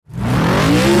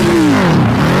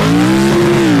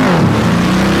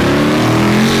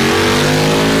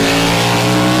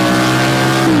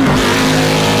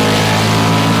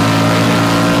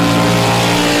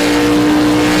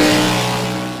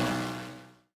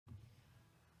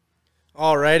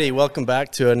Alrighty, welcome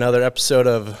back to another episode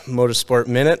of Motorsport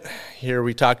Minute. Here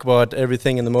we talk about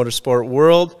everything in the motorsport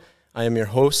world. I am your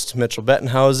host, Mitchell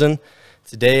Bettenhausen.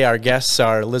 Today our guests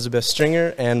are Elizabeth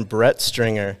Stringer and Bret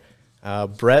Stringer.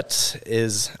 Bret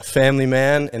is a family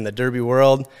man in the Derby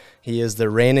world. He is the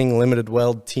reigning limited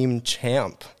weld team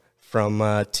champ from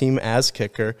Team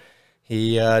Azkicker.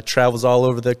 He travels all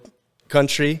over the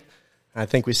country. I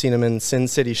think we've seen him in Sin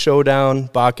City Showdown,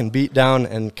 Bakken Beatdown,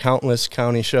 and countless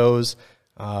county shows.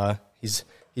 He's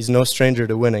no stranger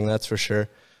to winning, that's for sure.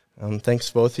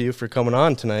 Thanks both of you for coming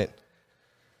on tonight.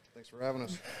 Thanks for having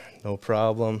us. No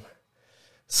problem.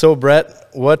 So, Bret,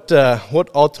 what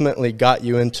ultimately got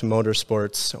you into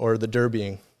motorsports or the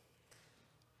derbying?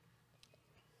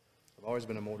 I've always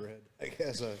been a motorhead, I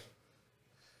guess.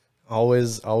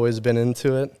 Always been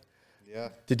into it? Yeah.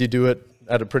 Did you do it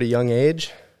at a pretty young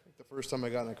age? The first time I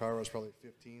got in a car I was probably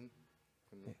 15.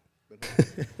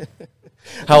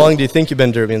 How long do you think you've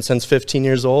been derbying? Since 15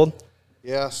 years old?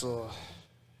 Yeah, so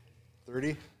 30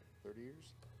 years.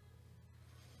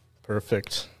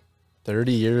 Perfect.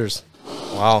 30 years.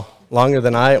 Wow. Longer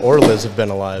than I or Liz have been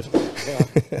alive.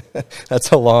 Yeah.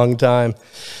 That's a long time.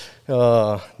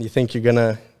 You think you're going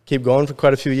to keep going for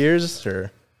quite a few years? Or?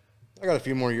 I got a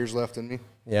few more years left in me.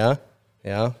 Yeah?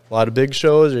 Yeah? A lot of big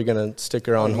shows, or you're going to stick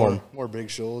around home? More big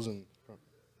shows and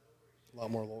a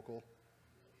lot more local.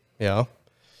 Yeah.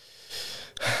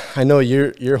 I know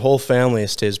your whole family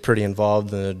stays pretty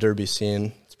involved in the derby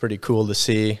scene. It's pretty cool to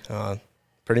see.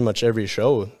 Pretty much every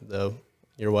show,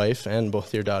 your wife and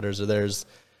both your daughters are there. Does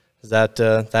that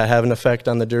have an effect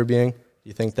on the derbying? Do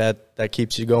you think that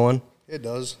keeps you going? It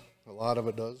does. A lot of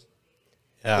it does.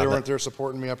 Yeah, if they weren't there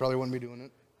supporting me, I probably wouldn't be doing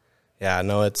it. Yeah,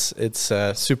 no, it's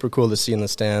super cool to see in the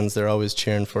stands. They're always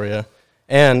cheering for you.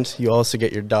 And you also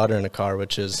get your daughter in a car,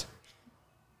 which is,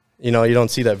 you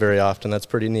don't see that very often. That's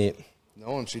pretty neat.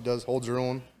 No, and she holds her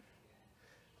own.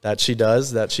 That she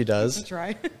does. That's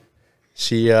right.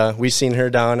 We seen her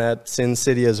down at Sin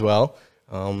City as well.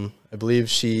 I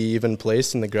believe she even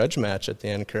placed in the grudge match at the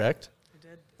end, correct? I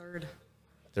did.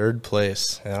 Third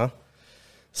place, yeah.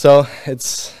 So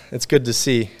it's good to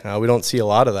see. We don't see a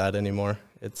lot of that anymore.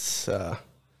 It's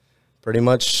pretty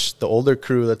much the older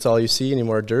crew. That's all you see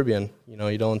anymore, derbying.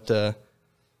 You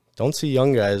don't see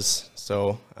young guys.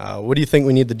 So what do you think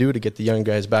we need to do to get the young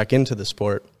guys back into the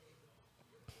sport?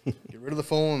 Get rid of the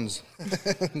phones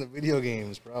and the video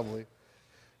games, probably.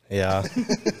 Yeah.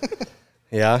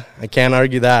 Yeah, I can't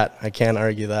argue that.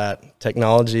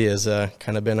 Technology has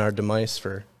kind of been our demise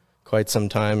for quite some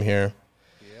time here.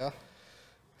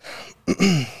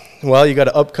 Yeah. Well, you got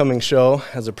an upcoming show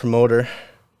as a promoter.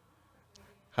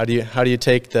 How do you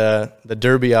take the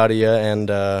derby out of you and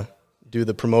do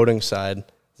the promoting side?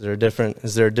 Is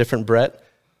there a different Bret?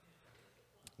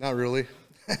 Not really.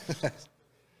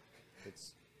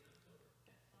 It's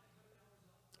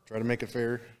try to make it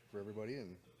fair for everybody.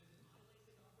 And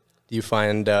Do you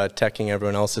find teching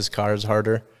everyone else's cars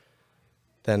harder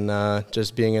than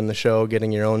just being in the show,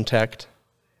 getting your own teched?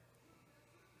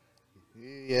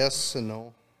 Yes and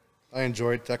no. I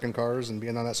enjoyed teching cars and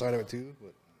being on that side of it too.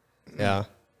 But Yeah.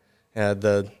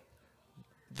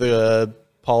 The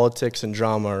politics and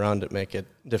drama around it make it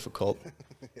difficult,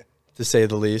 yeah. to say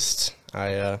the least.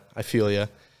 I feel you.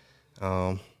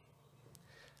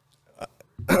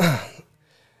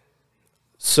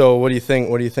 So what do you think?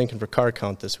 What are you thinking for car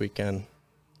count this weekend?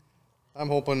 I'm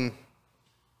hoping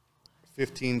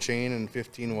 15 chain and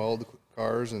 15 weld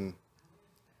cars and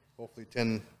hopefully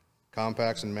 10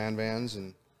 compacts and man vans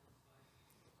and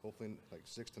hopefully like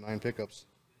 6 to 9 pickups.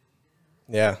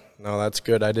 Yeah, no, that's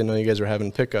good. I didn't know you guys were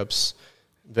having pickups,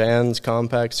 vans,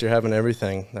 compacts. You're having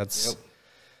everything. That's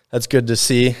good to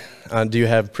see. Do you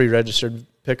have pre-registered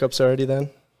pickups already then?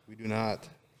 We do not.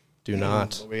 Do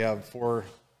not. But we have 4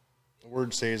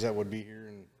 word says that would be here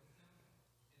and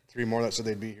 3 more that said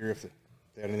they'd be here if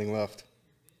they had anything left.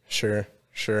 Sure.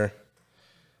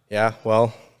 Yeah,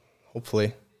 well,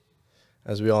 hopefully.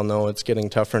 As we all know, it's getting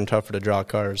tougher and tougher to draw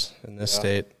cars in this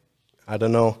state. I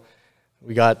don't know.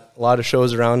 We got a lot of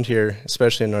shows around here,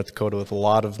 especially in North Dakota, with a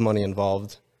lot of money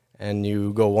involved. And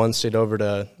you go one state over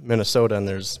to Minnesota, and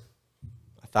there's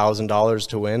 $1,000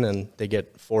 to win, and they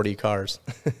get 40 cars.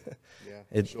 Yeah,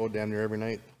 it showed damn near every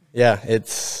night. Yeah, I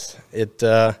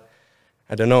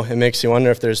don't know. It makes you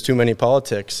wonder if there's too many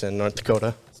politics in North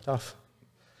Dakota. It's tough.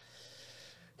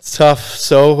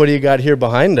 So what do you got here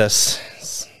behind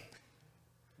us?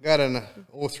 Got an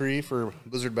 03 for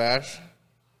Blizzard Bash.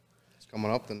 It's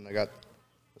coming up. Then I got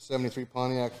a 73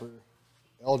 Pontiac for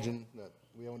Elgin that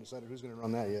we haven't decided who's going to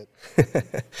run that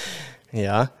yet.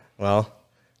 Yeah, well,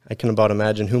 I can about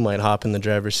imagine who might hop in the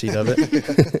driver's seat of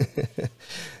it.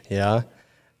 Yeah.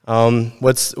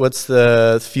 What's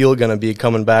the feel going to be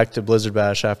coming back to Blizzard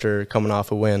Bash after coming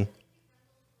off a win?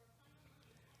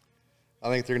 I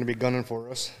think they're going to be gunning for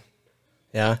us.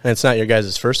 Yeah, and it's not your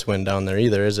guys' first win down there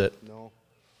either, is it? No.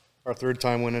 Our third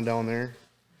time winning down there.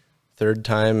 Third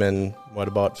time in, what,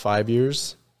 about 5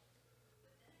 years?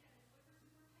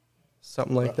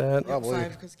 Something like that? Probably.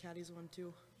 5 because Caddy's won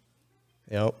 2.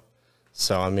 Yep.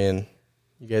 So, I mean,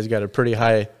 you guys got a pretty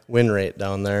high win rate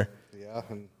down there. Yeah,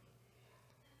 and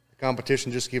the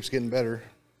competition just keeps getting better.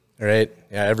 Right?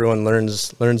 Yeah, everyone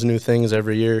learns new things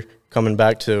every year, coming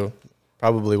back to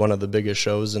probably one of the biggest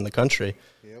shows in the country.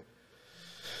 Yep.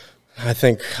 I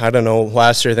don't know,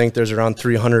 last year I think there's around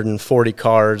 340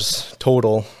 cars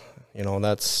total. You know,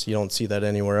 you don't see that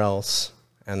anywhere else.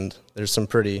 And there's some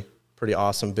pretty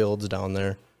awesome builds down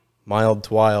there. Mild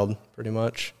to wild, pretty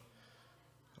much.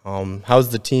 How's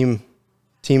the team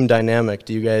dynamic?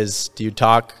 Do you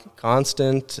talk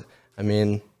constant? I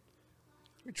mean,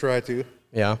 We try to.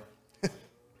 yeah.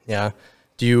 Yeah.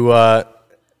 Do you,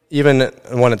 even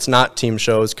when it's not team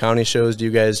shows, county shows, do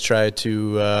you guys try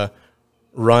to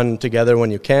run together when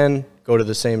you can, go to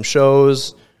the same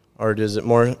shows, or is it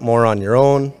more on your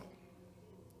own?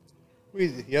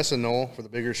 Yes and no for the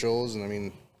bigger shows, and I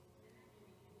mean,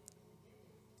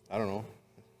 I don't know.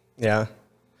 Yeah.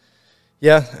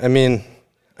 Yeah, I mean,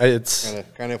 it's...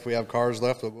 Kind of if we have cars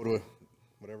left, we'll go to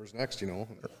whatever's next, you know.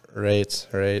 Right.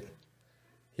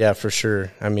 Yeah, for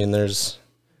sure. I mean,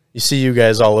 you see you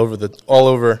guys all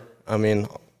over, I mean,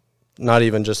 not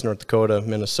even just North Dakota,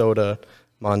 Minnesota,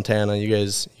 Montana. You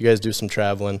guys do some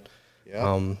traveling.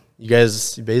 Yeah. You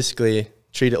guys basically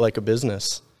treat it like a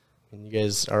business. And you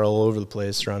guys are all over the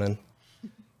place running.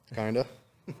 Kinda.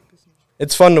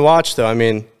 It's fun to watch, though. I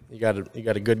mean, you got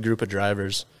a good group of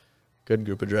drivers. I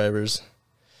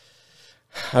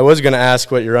was going to ask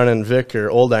what you're running, Vic or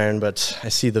Old Iron, but I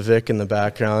see the Vic in the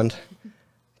background.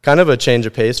 Kind of a change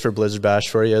of pace for Blizzard Bash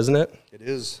for you, isn't it? It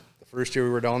is. The first year we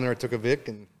were down there, I took a Vic,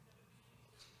 and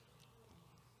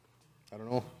I don't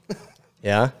know.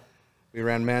 Yeah? We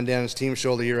ran Mandan's team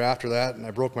show the year after that, and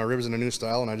I broke my ribs in a new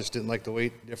style, and I just didn't like the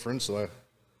weight difference, so I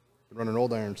run an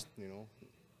Old Irons, you know.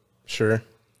 Sure.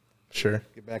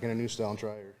 Get back in a new style and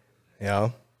try her. Yeah.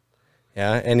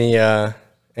 Yeah.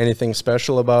 Anything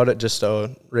special about it? Just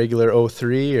a regular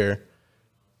 03 or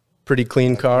pretty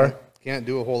clean car? Can't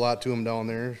do a whole lot to them down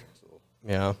there, so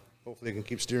Yeah. hopefully they can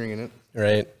keep steering in it.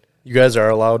 Right. You guys are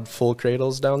allowed full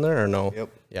cradles down there or no? Yep.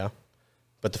 Yeah.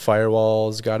 But the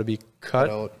firewall's got to be cut?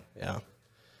 Out.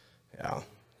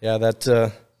 Yeah,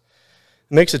 that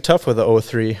makes it tough with the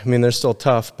 03. I mean, they're still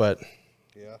tough, but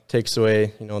Yeah. takes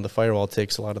away, the firewall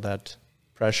takes a lot of that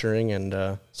pressuring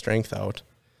and strength out.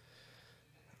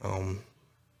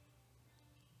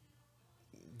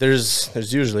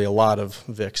 There's usually a lot of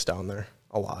Vics down there,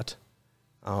 a lot.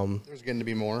 There's getting to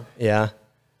be more. Yeah.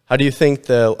 How do you think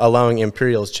the allowing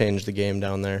Imperials changed the game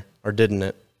down there, or didn't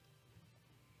it?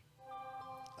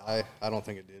 I don't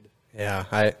think it did.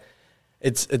 Yeah,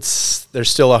 they're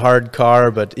still a hard car,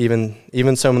 but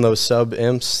even some of those sub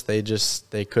imps,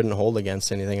 they couldn't hold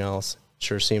against anything else.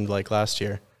 Sure seemed like last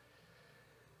year.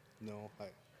 No,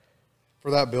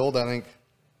 for that build, I think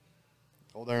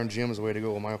Old Iron Gym is the way to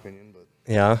go, in my opinion. But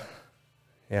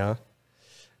Yeah.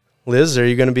 Liz, are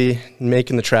you going to be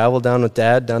making the travel down with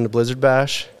Dad down to Blizzard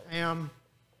Bash? I am.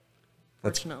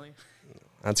 Fortunately.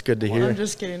 That's good to hear. I'm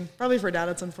just kidding. Probably for Dad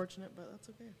it's unfortunate, but that's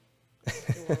okay.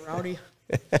 It's a little rowdy.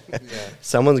 yeah,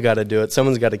 Someone's got to do it.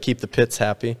 Someone's got to keep the pits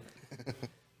happy. I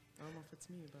don't know if it's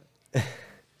me, but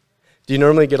Do you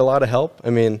normally get a lot of help? I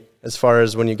mean, as far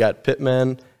as when you got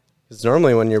pitmen, because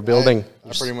normally when you're building, I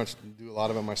pretty much do a lot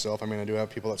of it myself. I mean, I do have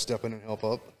people that step in and help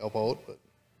out, but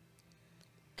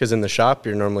because in the shop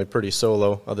you're normally pretty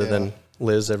solo, other Yeah. than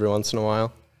Liz every once in a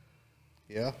while.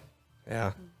 yeah,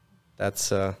 Yeah,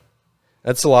 that's a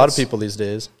lot of people these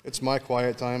days. it's my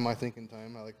quiet time, my thinking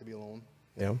time. I like to be alone.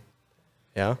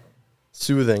 Yeah,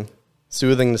 soothing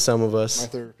to some of My us.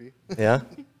 therapy. Yeah,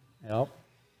 yep,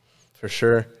 for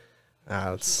sure.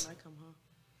 It's when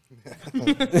I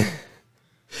come, huh?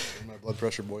 My blood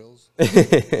pressure boils.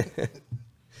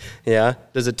 yeah.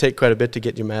 Does it take quite a bit to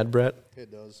get you mad, Bret?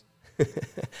 It does.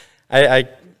 I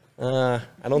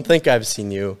don't think I've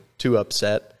seen you too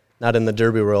upset. Not in the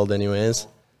Derby world, anyways.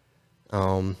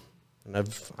 And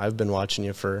I've been watching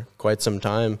you for quite some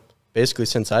time, basically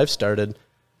since I've started.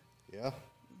 Yeah.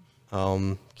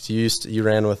 'Cause you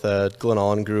ran with a Glen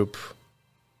Allen group,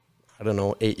 I don't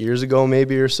know, 8 years ago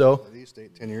maybe or so. At least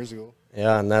 10 years ago.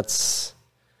 Yeah, and I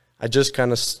just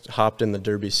kind of hopped in the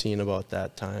Derby scene about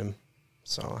that time.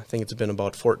 So I think it's been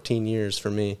about 14 years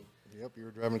for me. Yep, you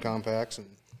were driving compacts. And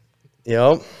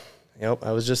Yep.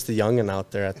 I was just the youngin'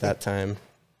 out there at that time,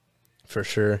 for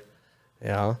sure.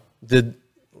 Yeah. Did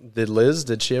Liz,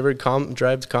 did she ever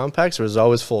drive the compacts, or was it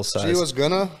always full size? she was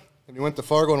gonna, and we went to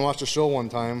Fargo and watched a show one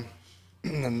time,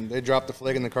 and they dropped the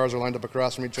flag and the cars were lined up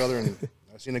across from each other, and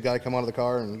I seen a guy come out of the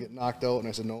car and get knocked out, and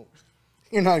I said, no,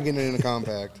 you're not getting in a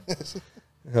compact.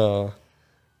 Oh,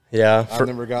 yeah. I've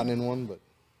never gotten in one, but.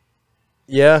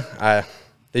 Yeah,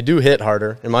 they do hit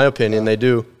harder, in my opinion. They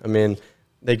do. I mean,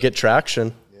 they get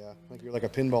traction. Yeah, like you're like a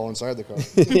pinball inside the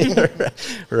car.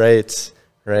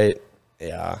 Right.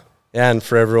 Yeah. And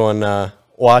for everyone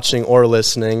watching or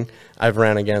listening, I've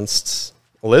ran against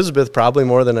Elizabeth probably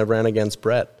more than I've ran against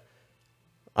Bret.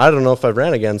 I don't know if I've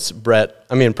ran against Bret.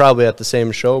 I mean, probably at the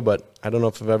same show, but I don't know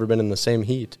if I've ever been in the same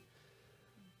heat.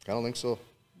 I don't think so.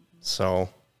 So,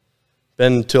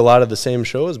 been to a lot of the same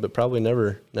shows, but probably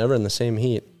never in the same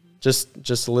heat.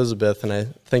 Just Elizabeth, and I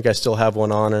think I still have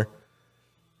one on her.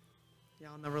 Yeah,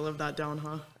 I'll never live that down,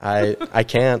 huh? I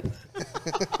can't.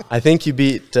 I think you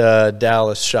beat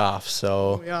Dallas Schaff, so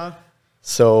Oh, yeah.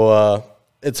 so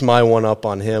it's my one up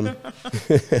on him.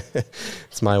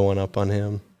 It's my one up on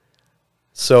him.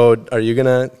 So are you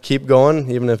gonna keep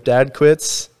going even if Dad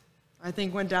quits? I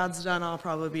think when Dad's done, I'll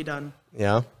probably be done.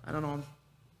 Yeah. I don't know.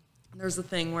 There's a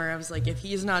thing where I was like, if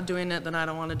he's not doing it, then I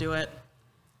don't want to do it.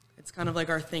 It's kind of like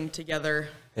our thing together.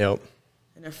 Yep.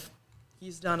 And if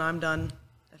he's done, I'm done.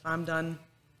 If I'm done,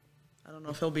 I don't know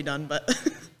if he'll be done, but.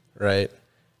 Right.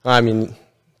 I mean,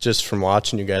 just from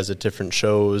watching you guys at different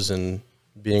shows and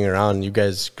being around, you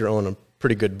guys grown a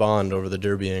pretty good bond over the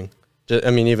derbying.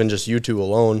 I mean, even just you two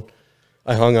alone.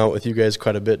 I hung out with you guys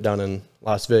quite a bit down in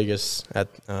Las Vegas at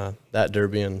that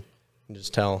derby, and you can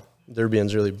just tell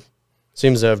derbying's really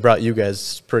seems to have brought you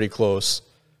guys pretty close.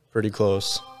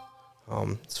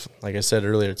 It's, like I said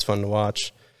earlier, it's fun to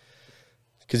watch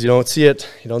because you don't see it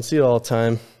all the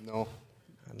time. No.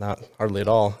 Not hardly at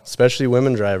all, especially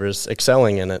women drivers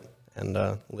excelling in it. And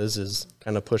Liz has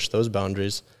kind of pushed those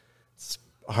boundaries. It's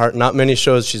hard, not many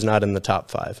shows she's not in the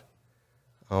top 5.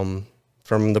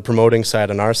 From the promoting side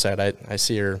and our side, I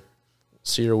see her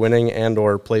winning and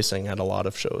or placing at a lot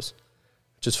of shows,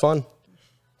 which is fun.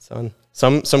 It's fun.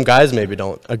 Some guys maybe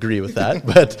don't agree with that,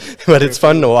 but it's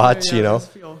fun to watch. Yeah, you know,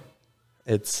 feel.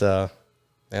 it's to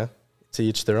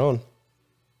each their own.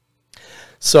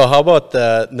 So how about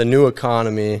the new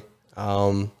economy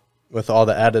with all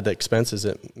the added expenses,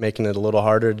 making it a little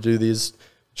harder to do these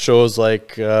shows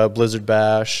like Blizzard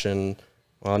Bash and,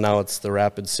 well, now it's the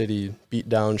Rapid City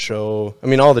Beatdown show. I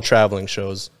mean, all the traveling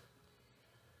shows.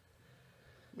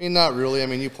 I mean, not really. I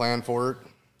mean, you plan for it,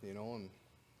 you know, and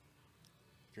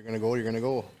if you're going to go, you're going to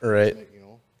go. Right. You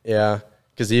know. Yeah,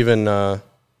 because even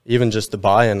just the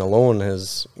buy-in alone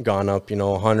has gone up,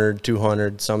 100,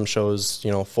 200, some shows,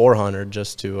 400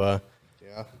 just to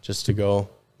go.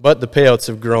 But the payouts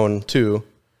have grown too.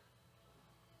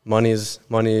 More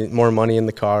money in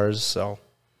the cars. So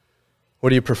what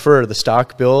do you prefer, the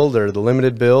stock build or the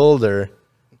limited build or a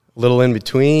little in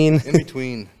between? In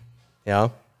between. Yeah.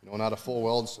 Not a full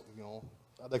weld,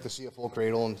 I'd like to see a full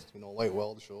cradle and, light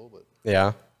weld show, but.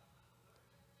 Yeah.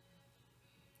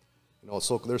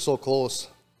 They're so close.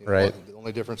 Right. The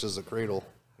only difference is the cradle,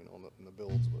 in the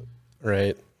builds. But.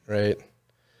 Right.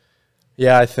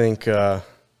 Yeah, I think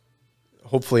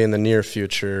hopefully in the near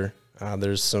future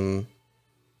there's some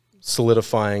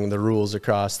solidifying the rules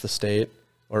across the state,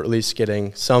 or at least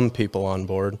getting some people on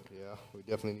board. Yeah, we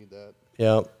definitely need that.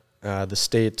 Yeah, the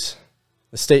state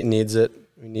needs it.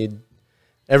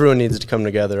 Everyone needs to come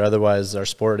together. Otherwise, our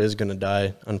sport is going to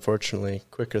die, unfortunately,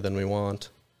 quicker than we want.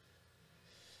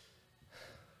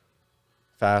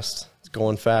 Fast. It's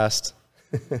going fast.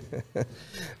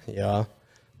 Yeah.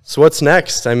 So what's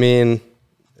next? I mean,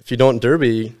 if you don't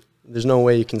derby, there's no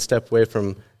way you can step away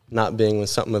from not being with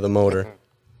something with a motor.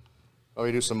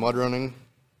 Probably do some mud running.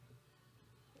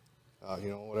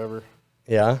 Whatever.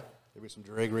 Yeah. Maybe some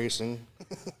drag racing.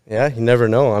 Yeah, you never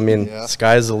know. I mean, Yeah.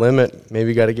 Sky's the limit. Maybe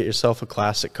you got to get yourself a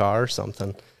classic car or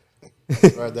something.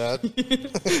 Tried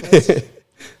that.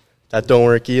 That don't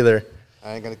work either.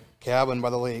 I ain't got a cabin by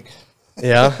the lake.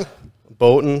 Yeah,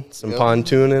 boating, some Yep.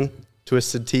 pontooning,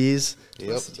 twisted tees. Yep,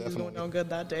 He's definitely. going down good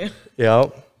that day.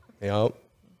 Yep.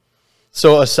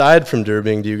 So aside from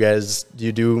derbying, do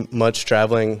you do much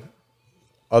traveling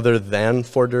other than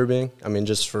for derbying? I mean,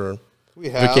 just for We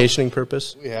have. vacationing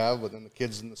purpose? We have, but then the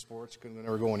kids in the sports couldn't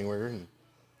never go anywhere. And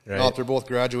Right. now that they're both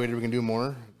graduated, we can do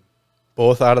more.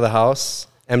 Both out of the house,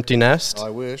 empty nest. I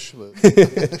wish,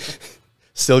 but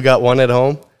Still got one at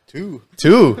home. two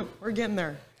Two. We're getting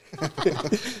there.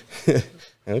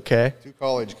 Okay. 2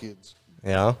 college kids.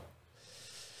 Yeah.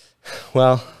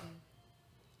 Well,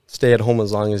 stay at home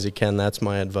as long as you can. That's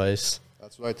my advice.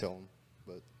 That's what I tell them.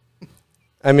 But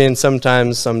I mean,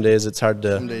 sometimes, some days it's hard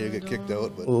to someday you get kicked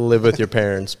out. But live with your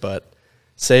parents, but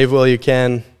save while you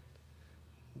can,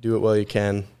 do it while you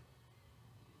can,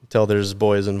 until there's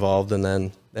boys involved, and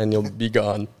then you'll be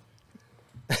gone.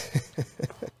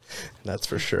 That's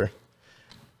for sure.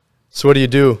 So what do you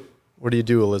do? What do you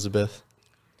do, Elizabeth?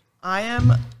 I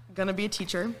am going to be a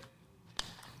teacher.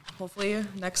 Hopefully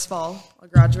next fall. I'll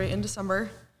graduate in December,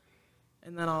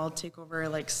 and then I'll take over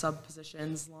like sub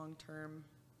positions, long-term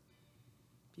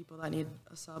people that need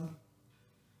a sub.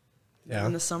 Yeah.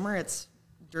 In the summer, it's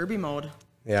derby mode.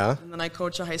 Yeah. And then I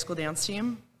coach a high school dance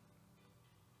team.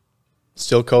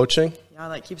 Still coaching? Yeah,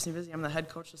 that keeps me busy. I'm the head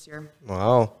coach this year.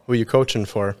 Wow. Who are you coaching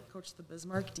for? Coach the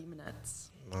Bismarck Demonettes.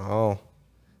 Wow.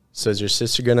 So is your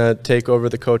sister going to take over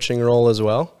the coaching role as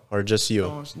well, or just you?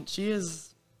 No,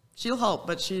 she'll help,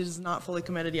 but she's not fully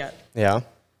committed yet. Yeah.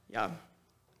 Yeah.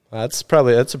 That's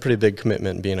a pretty big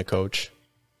commitment being a coach.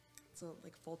 It's a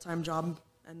like full-time job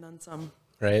and then some.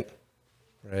 Right.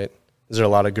 Right. Is there a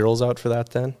lot of girls out for that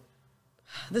then?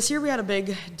 This year we had a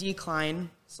big decline.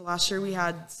 So last year we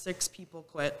had 6 people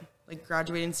quit, like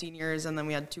graduating seniors, and then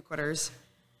we had 2 quitters.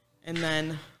 And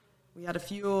then we had a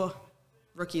few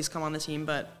rookies come on the team,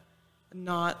 but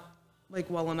not like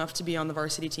well enough to be on the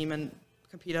varsity team and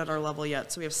compete at our level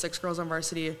yet. So we have 6 girls on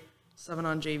varsity, 7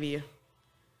 on JV.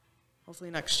 Hopefully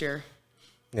next year.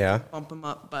 Yeah. Bump them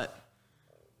up, but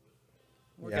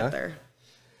we'll Yeah. get there.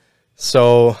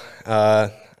 So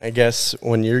I guess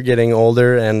when you're getting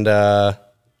older and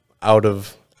out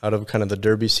of kind of the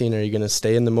derby scene, are you going to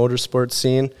stay in the motorsports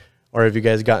scene, or have you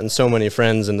guys gotten so many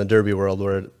friends in the derby world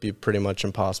where it'd be pretty much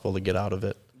impossible to get out of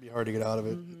it? it'd be hard to get out of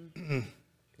it.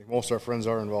 Like most of our friends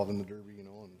are involved in the derby, you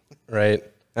know. And Right.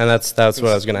 And that's what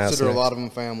I was going to ask. Consider a next. lot of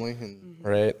them family. And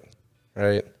Right.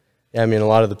 Right. Yeah, I mean, a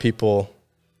lot of the people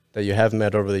that you have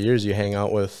met over the years, you hang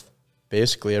out with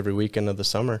basically every weekend of the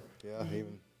summer. yeah,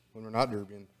 even when we're not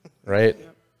derbying. Right.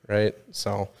 Right.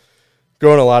 So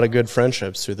growing a lot of good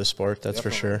friendships through the sport, that's for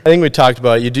Definitely. sure. I think we talked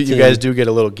about you guys do get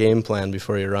a little game plan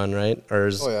before you run, right? Or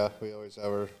is Oh yeah, we always have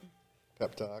our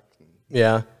pep talk. And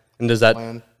yeah. And does that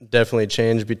plan. definitely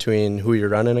change between who you're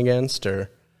running against, or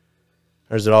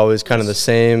is it always kind of the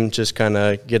same, just kind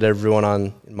of get everyone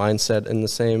on mindset in the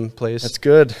same place? That's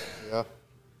good. Yeah.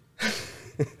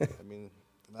 I mean,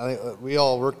 I think we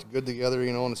all worked good together,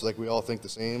 you know, and it's like we all think the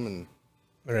same, and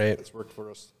Right. it's worked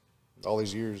for us all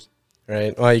these years.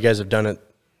 Right. Well, you guys have done it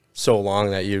so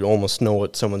long that you almost know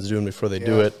what someone's doing before they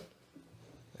do Yeah. it.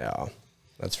 Yeah,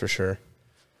 that's for sure.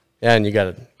 Yeah, and you got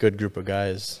a good group of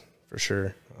guys for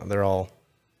sure. They're all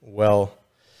a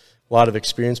lot of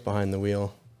experience behind the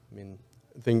wheel. I mean,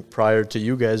 I think prior to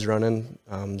you guys running,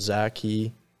 Zach,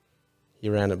 he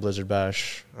ran at Blizzard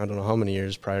Bash, I don't know how many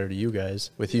years prior to you guys,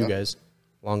 with you Yeah. guys.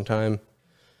 Long time.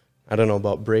 I don't know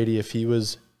about Brady, if he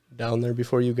was down there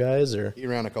before you guys, or... He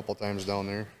ran a couple times down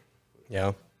there.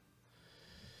 Yeah.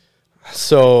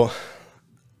 So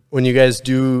when you guys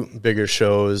do bigger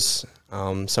shows,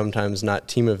 sometimes not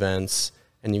team events,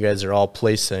 and you guys are all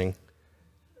placing,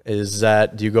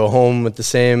 do you go home with the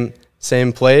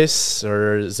same place,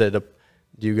 or do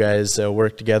you guys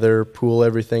work together, pool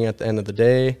everything at the end of the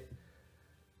day,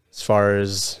 as far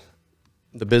as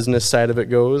the business side of it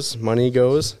goes, money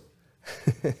goes?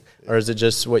 Or is it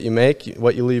just what you make,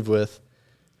 what you leave with?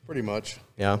 Pretty much.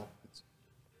 Yeah.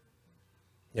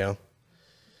 Yeah.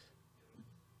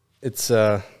 It's,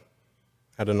 I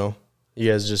don't know.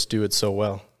 You guys just do it so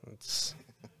well.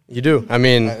 You do. I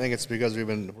mean, I think it's because we've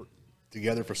been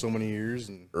together for so many years.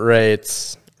 And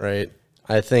right, right.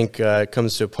 I think it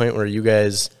comes to a point where you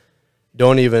guys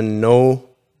don't even know,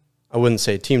 I wouldn't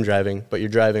say team driving, but you're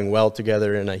driving well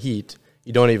together in a heat.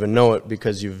 You don't even know it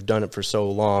because you've done it for so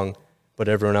long, but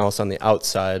everyone else on the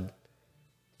outside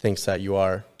thinks that you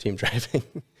are team driving,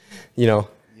 you know.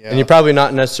 Yeah. And you probably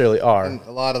not necessarily are. And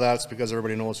a lot of that's because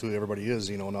everybody knows who everybody is,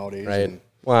 you know, nowadays. Right. And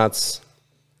Well, it's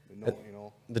you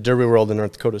know, the derby world in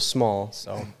North Dakota is small,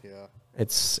 so yeah.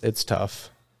 it's tough.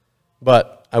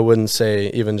 But I wouldn't say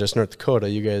even just North Dakota.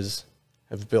 You guys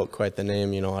have built quite the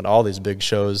name, you know, at all these big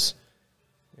shows.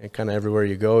 And kind of everywhere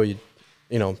you go, you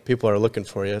know, people are looking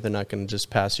for you. They're not going to just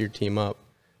pass your team up.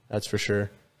 That's for sure.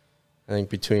 I think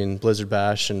between Blizzard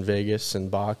Bash and Vegas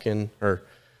and Bakken, or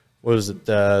what was it,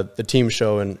 the team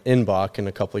show in Bakken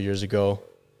a couple of years ago,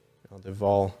 you know,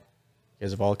 you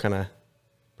guys have all kind of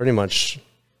pretty much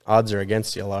odds are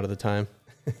against you a lot of the time.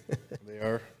 They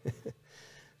are.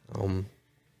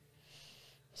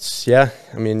 Yeah,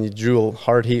 I mean, you drew a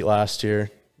hard heat last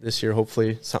year. This year,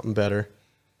 hopefully, something better.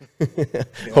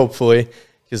 Hopefully.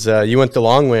 Because you went the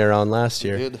long way around last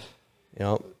year. Did.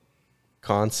 Yep.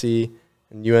 Concy,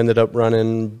 and you ended up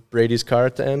running Brady's car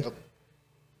at the end, Yep.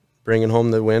 bringing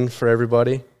home the win for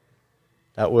everybody.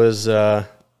 That was, yeah.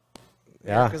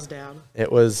 America's dad. It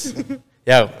was,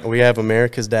 yeah, we have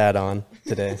America's dad on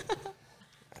today.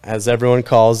 As everyone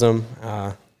calls him,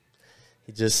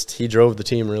 he drove the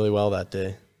team really well that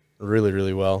day. Really,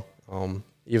 really well.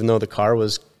 Even though the car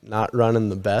was not running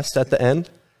the best at the end.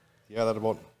 Yeah, that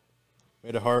about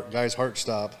made a guy's heart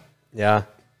stop. Yeah.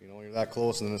 You know, when you're that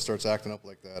close and then it starts acting up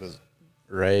like that.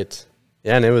 Right.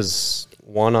 Yeah, and it was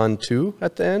 1-on-2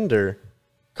 at the end, or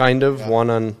kind of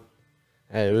 1-on.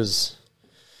 Yeah, it was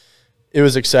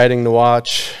exciting to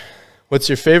watch. What's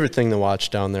your favorite thing to watch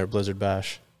down there, Blizzard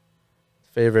Bash?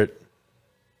 Favorite?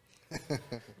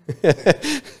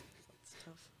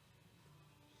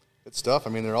 It's tough. I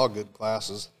mean, they're all good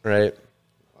classes. Right.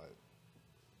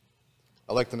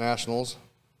 I like the Nationals.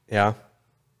 Yeah.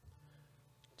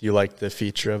 Do you like the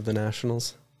feature of the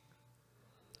Nationals?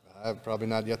 I've probably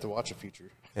not yet to watch a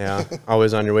feature. Yeah.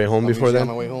 Always on your way home I'm before usually then? on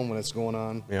my way home when it's going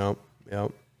on.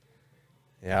 Yep.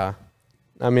 Yeah.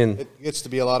 I mean, It gets to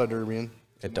be a lot of derbying.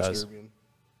 It Too much does. derbying.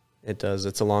 it does.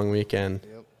 It's a long weekend.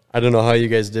 Yep. I don't know how you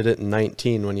guys did it in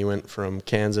 19 when you went from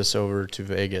Kansas over to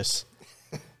Vegas.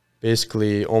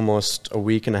 Basically almost a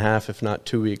week and a half, if not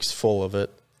 2 weeks, full of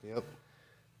it. Yep.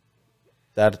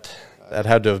 That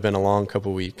had to have been a long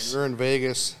couple weeks. We were in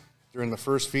Vegas during the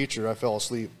first feature. I fell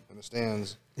asleep in the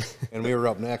stands, and we were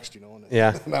up next, you know. And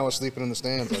Yeah. and I was sleeping in the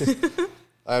stands.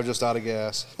 I was just out of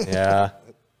gas. Yeah. Yeah,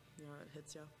 it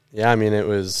hits you. Yeah, I mean, it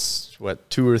was,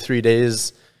 2 or 3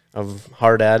 days of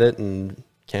hard at it in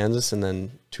Kansas, and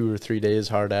then 2 or 3 days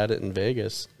hard at it in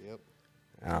Vegas. Yep.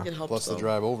 Yeah. It helped, Plus the though.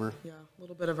 drive over. Yeah, a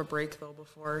little bit of a break, though,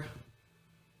 before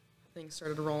things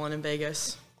started rolling in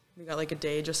Vegas. We got like a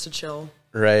day just to chill.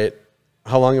 Right.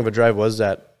 How long of a drive was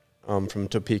that from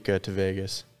Topeka to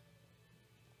Vegas?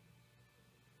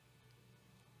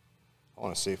 I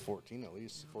want to say 14 at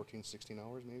least, 14, 16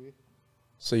 hours maybe.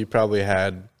 So you probably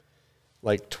had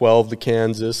like 12 to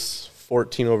Kansas,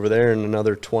 14 over there, and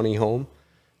another 20 home,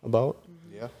 about?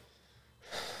 Yeah.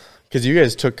 Because you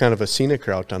guys took kind of a scenic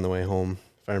route on the way home,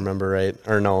 if I remember right.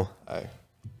 Or no?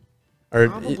 Or,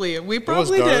 Probably. We It was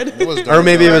probably dark. did. It was dark. or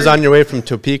maybe it was on your way from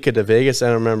Topeka to Vegas. I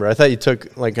don't remember. I thought you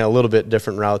took like a little bit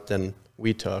different route than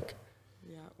we took.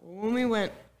 Yeah. When we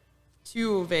went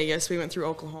to Vegas, we went through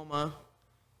Oklahoma.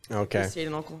 Okay. We stayed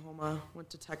in Oklahoma, went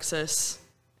to Texas,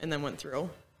 and then went through.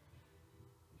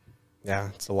 Yeah,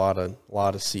 it's a lot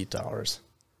of seat hours.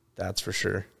 That's for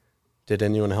sure. Did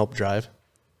anyone help drive?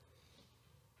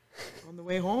 On the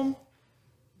way home.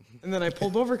 And then I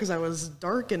pulled over because I was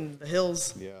dark in the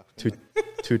hills. Yeah.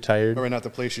 Too tired? Probably not the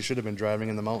place you should have been driving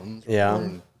in the mountains. Yeah.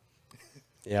 And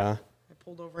Yeah. I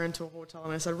pulled over into a hotel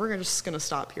and I said, we're just going to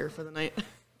stop here for the night.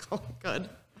 Call it good.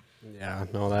 Yeah,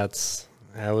 no, that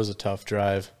was a tough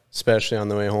drive, especially on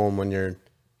the way home when you're,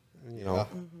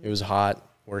 it was hot,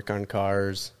 work on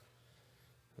cars.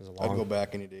 It was a long. I'd go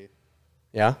back any day.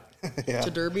 Yeah? Yeah. To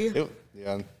Derby?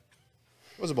 Yeah. It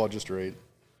was about just right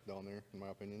down there, in my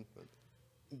opinion. But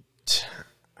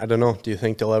I don't know. Do you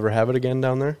think they'll ever have it again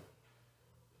down there?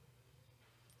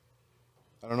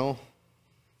 I don't know.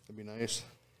 It'd be nice.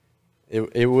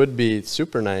 It would be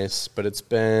super nice, but it's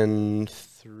been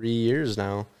 3 years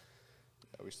now.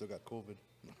 Yeah, we still got COVID.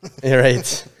 Yeah,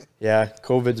 right. Yeah,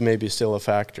 COVID's maybe still a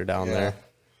factor down Yeah.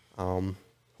 there.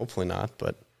 Hopefully not,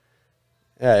 but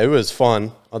yeah, it was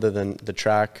fun. Other than the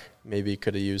track, maybe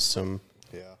could have used some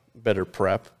Yeah. better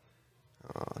prep.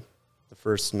 The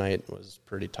first night was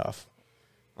pretty tough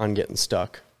on getting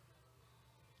stuck.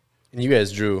 And you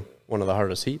guys drew one of the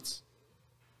hardest heats.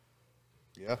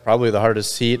 Yeah. Probably the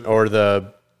hardest heat or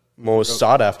the most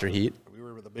sought-after heat. We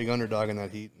were the big underdog in that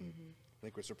heat, and I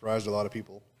think we surprised a lot of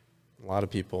people. A lot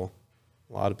of people.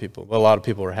 But a lot of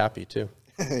people were happy, too.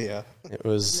 Yeah. It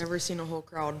was, Never seen a whole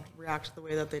crowd react the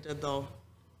way that they did, though,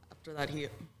 after that heat.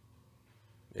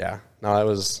 yeah. No, that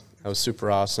was super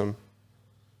awesome.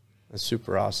 That's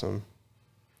super awesome.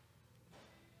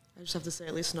 I just have to say,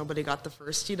 at least nobody got the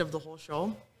first heat of the whole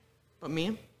show, but me.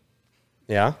 It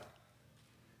Yeah?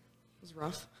 was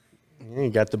rough. You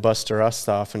got to bust the rust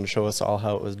off and show us all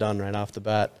how it was done right off the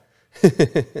bat.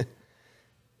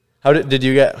 How did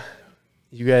you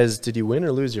guys, did you win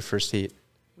or lose your first heat?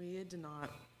 We did not.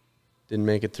 Didn't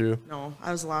make it through? No,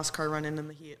 I was the last car running in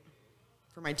the heat.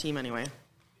 For my team, anyway.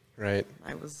 Right.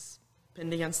 I was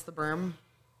pinned against the berm.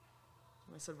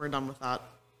 I said, we're done with that.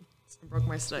 So I broke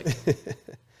my stick.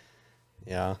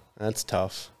 Yeah, that's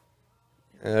tough.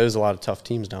 And there was a lot of tough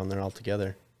teams down there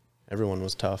altogether. Everyone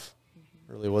was tough.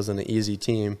 Really wasn't an easy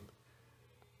team.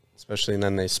 Especially, and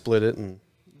then they split it, and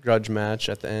grudge match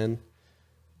at the end.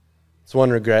 It's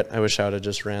one regret. I wish I would have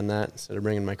just ran that instead of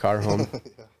bringing my car home.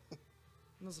 It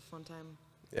was a fun time.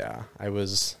 Yeah, I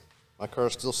was. My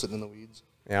car's still sitting in the weeds.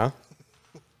 Yeah?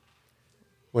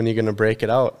 When are you going to break it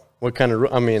out? What kind of,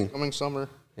 Coming summer.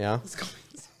 yeah?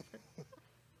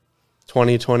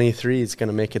 2023 is going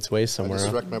to make its way I somewhere. just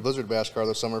Huh? wrecked my Blizzard Bash car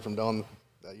this summer from down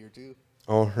that year too.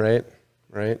 Oh, right.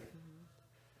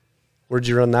 Where'd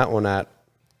you run that one at?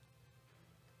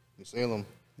 New Salem.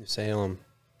 New Salem.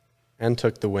 And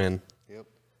took the win. Yep.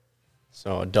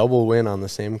 So a double win on the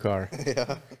same car.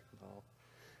 Yeah. No.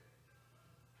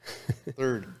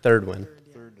 Third. Third win.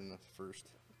 Third and the first.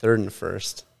 Third and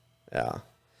first. Yeah.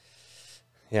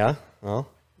 Yeah? Well,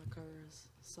 My car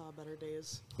saw better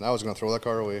days. And I was going to throw that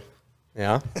car away.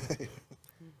 yeah.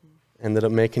 Ended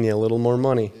up making you a little more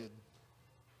money.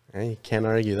 Hey, you can't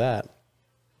argue that.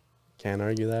 Can't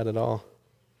argue that at all.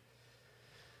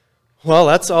 Well,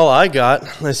 that's all I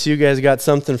got, unless you guys got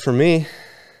something for me.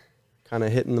 Kind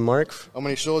of hitting the mark. How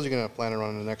many shows are you going to plan on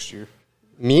running next year?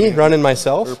 Me running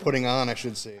myself? Or putting on, I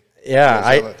should say.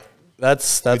 Yeah,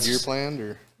 that's Good year planned,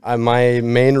 or my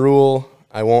main rule.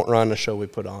 I won't run a show we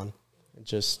put on.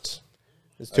 There's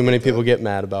too many people get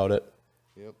mad about it.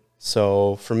 Yep.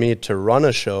 So for me to run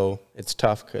a show, it's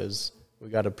tough because we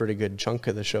got a pretty good chunk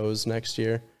of the shows next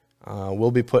year.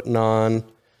 We'll be putting on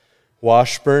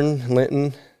Washburn,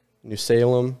 Linton, New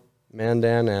Salem,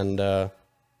 Mandan, and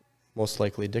most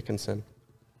likely Dickinson.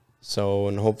 So,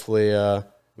 and hopefully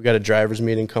we got a driver's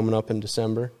meeting coming up in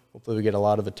December. Hopefully we get a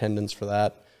lot of attendance for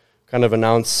that. Kind of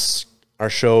announce our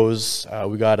shows.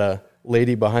 We got a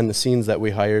lady behind the scenes that we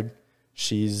hired.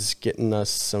 She's getting us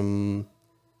something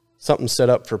set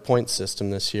up for point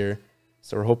system this year.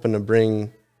 So we're hoping to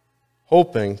bring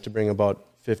about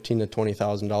 $15,000 to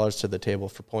 $20,000 to the table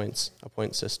for points, a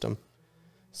point system.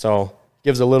 So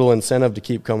gives a little incentive to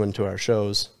keep coming to our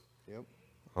shows. yep.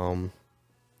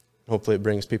 Hopefully it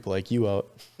brings people like you out.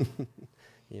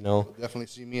 You know. You'll definitely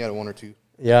see me at one or two.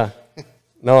 Yeah.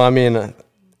 No, I mean,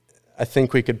 I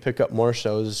think we could pick up more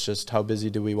shows. It's just how busy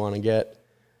do we want to get?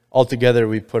 Altogether,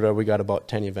 we got about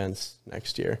 10 events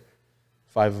next year.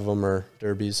 5 of them are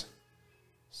derbies.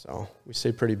 So we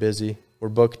stay pretty busy. We're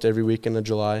booked every weekend of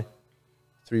July,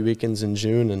 3 weekends in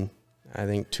June, and I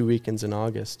think 2 weekends in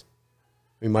August.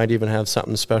 We might even have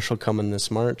something special coming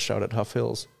this March out at Huff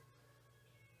Hills.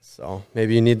 So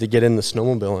maybe you need to get in the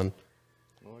snowmobiling.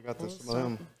 Oh, I got this some of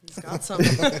them. He's got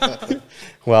something.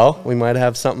 Well, we might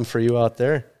have something for you out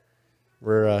there.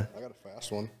 I got a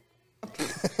fast one.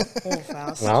 Whole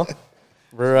fast. Well,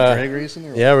 we're Drag racing?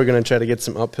 Or yeah, we're gonna try to get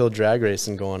some uphill drag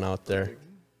racing going out there.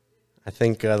 I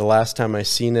think the last time I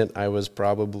seen it, I was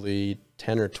probably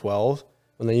 10 or 12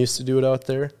 when they used to do it out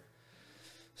there.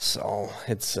 So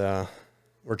it's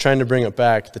we're trying to bring it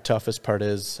back. The toughest part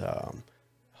is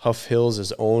Huff Hills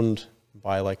is owned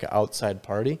by like an outside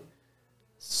party,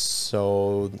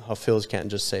 so Huff Hills can't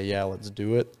just say, yeah, let's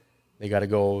do it. They got to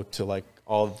go to like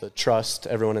all of the trust,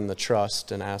 everyone in the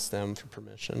trust, and ask them for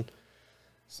permission.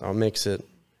 So it makes it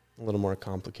a little more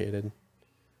complicated.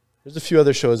 There's a few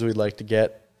other shows we'd like to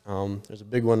get. There's a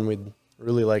big one we'd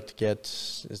really like to get.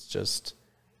 It's just,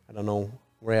 I don't know,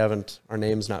 our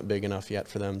name's not big enough yet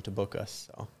for them to book us.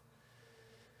 So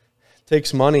it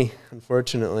takes money,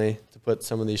 unfortunately, to put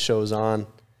some of these shows on.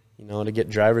 You know, to get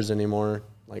drivers anymore,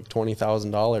 like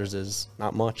 $20,000 is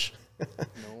not much.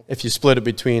 No. If you split it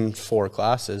between 4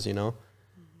 classes, you know,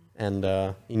 and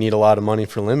you need a lot of money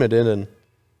for limited, and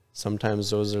sometimes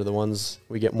those are the ones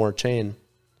we get more chain.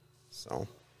 So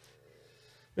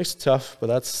makes it tough, but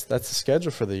that's the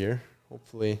schedule for the year.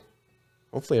 Hopefully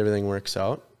everything works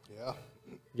out. Yeah.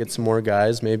 Get some more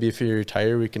guys. Maybe if you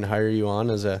retire, we can hire you on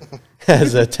as a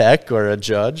as a tech or a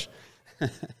judge.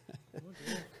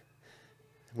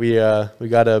 We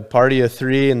got a party of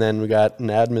 3, and then we got an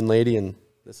admin lady and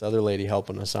this other lady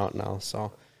helping us out now.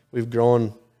 So we've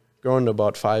grown to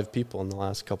about 5 people in the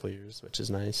last couple of years, which is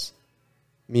nice.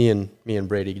 Me and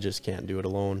Brady just can't do it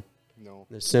alone. No.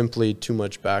 There's simply too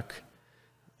much back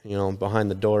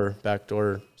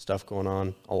door stuff going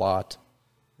on a lot.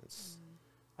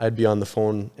 I'd be on the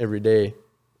phone every day,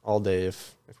 all day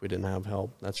if we didn't have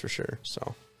help, that's for sure.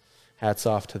 So hats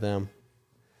off to them.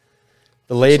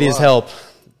 The ladies help.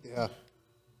 Yeah.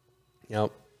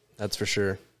 Yep, that's for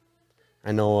sure.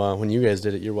 I know when you guys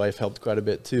did it, your wife helped quite a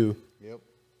bit too. Yep.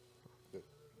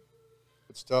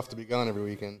 It's tough to be gone every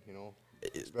weekend, you know,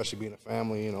 especially being a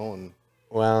family, you know, and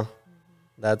Well,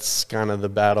 that's kind of the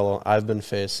battle I've been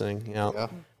facing. Yeah.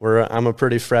 I'm a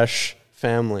pretty fresh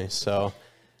family, so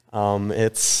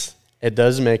it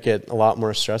does make it a lot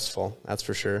more stressful. That's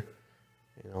for sure.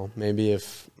 You know, maybe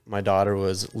if my daughter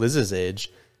was Liz's age,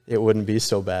 it wouldn't be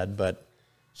so bad. But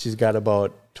she's got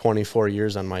about 24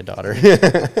 years on my daughter. I'm not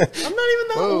even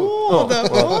that old.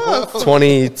 Oh,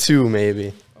 22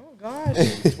 maybe. oh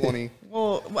gosh. 20.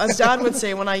 Well, as Dad would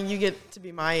say, when you get to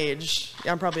be my age,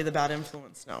 I'm probably the bad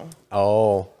influence now.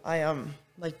 Oh. I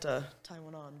like to tie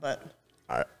one on, but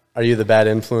Are you the bad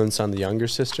influence on the younger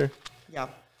sister? yeah,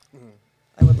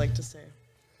 I would like to say,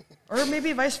 or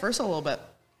maybe vice versa a little bit.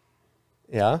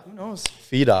 Yeah? Who knows?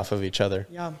 Feed off of each other.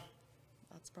 Yeah,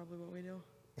 that's probably what we do.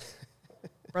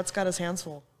 Brett's got his hands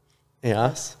full. Yeah?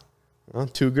 Yes. Well,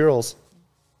 2 girls.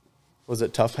 Was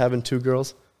it tough having 2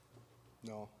 girls?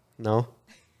 No. No?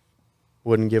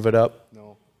 Wouldn't give it up?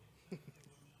 No.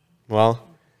 Well,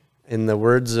 in the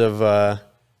words of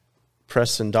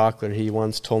Preston Dockler, he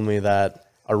once told me that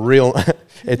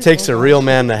it takes a real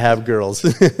man to have girls.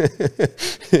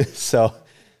 So,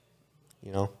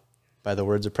 by the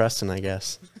words of Preston, I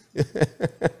guess.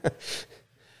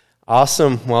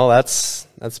 Awesome. Well, that's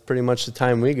pretty much the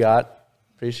time we got.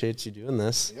 Appreciate you doing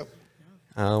this. Yep.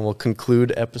 We'll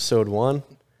conclude episode 1,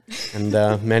 and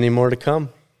many more to come.